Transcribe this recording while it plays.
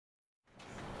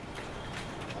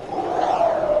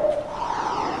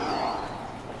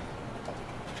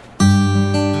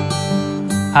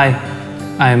Hi,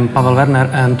 I'm Pavel Werner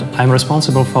and I'm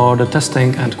responsible for the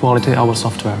testing and quality of our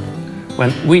software.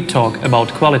 When we talk about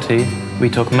quality, we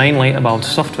talk mainly about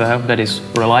software that is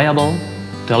reliable,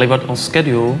 delivered on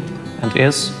schedule and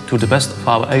is, to the best of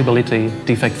our ability,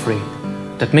 defect-free.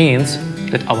 That means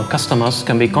that our customers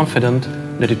can be confident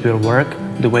that it will work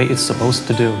the way it's supposed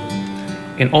to do.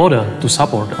 In order to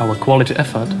support our quality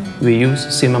effort, we use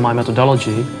CMMI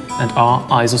methodology and are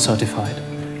ISO certified.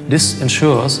 This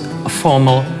ensures a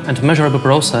formal and measurable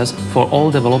process for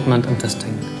all development and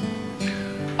testing.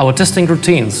 Our testing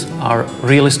routines are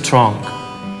really strong.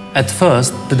 At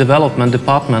first, the development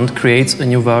department creates a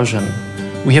new version.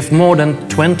 We have more than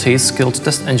 20 skilled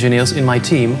test engineers in my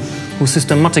team who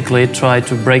systematically try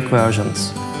to break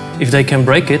versions. If they can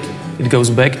break it, it goes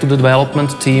back to the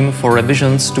development team for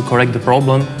revisions to correct the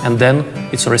problem, and then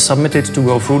it's resubmitted to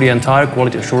go through the entire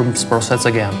quality assurance process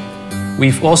again.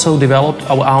 We've also developed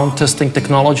our own testing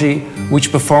technology,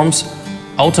 which performs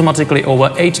automatically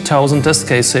over 8,000 test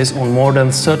cases on more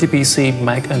than 30 PC,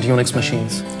 Mac and Unix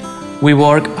machines. We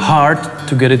work hard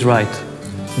to get it right.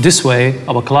 This way,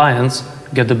 our clients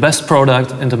get the best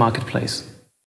product in the marketplace.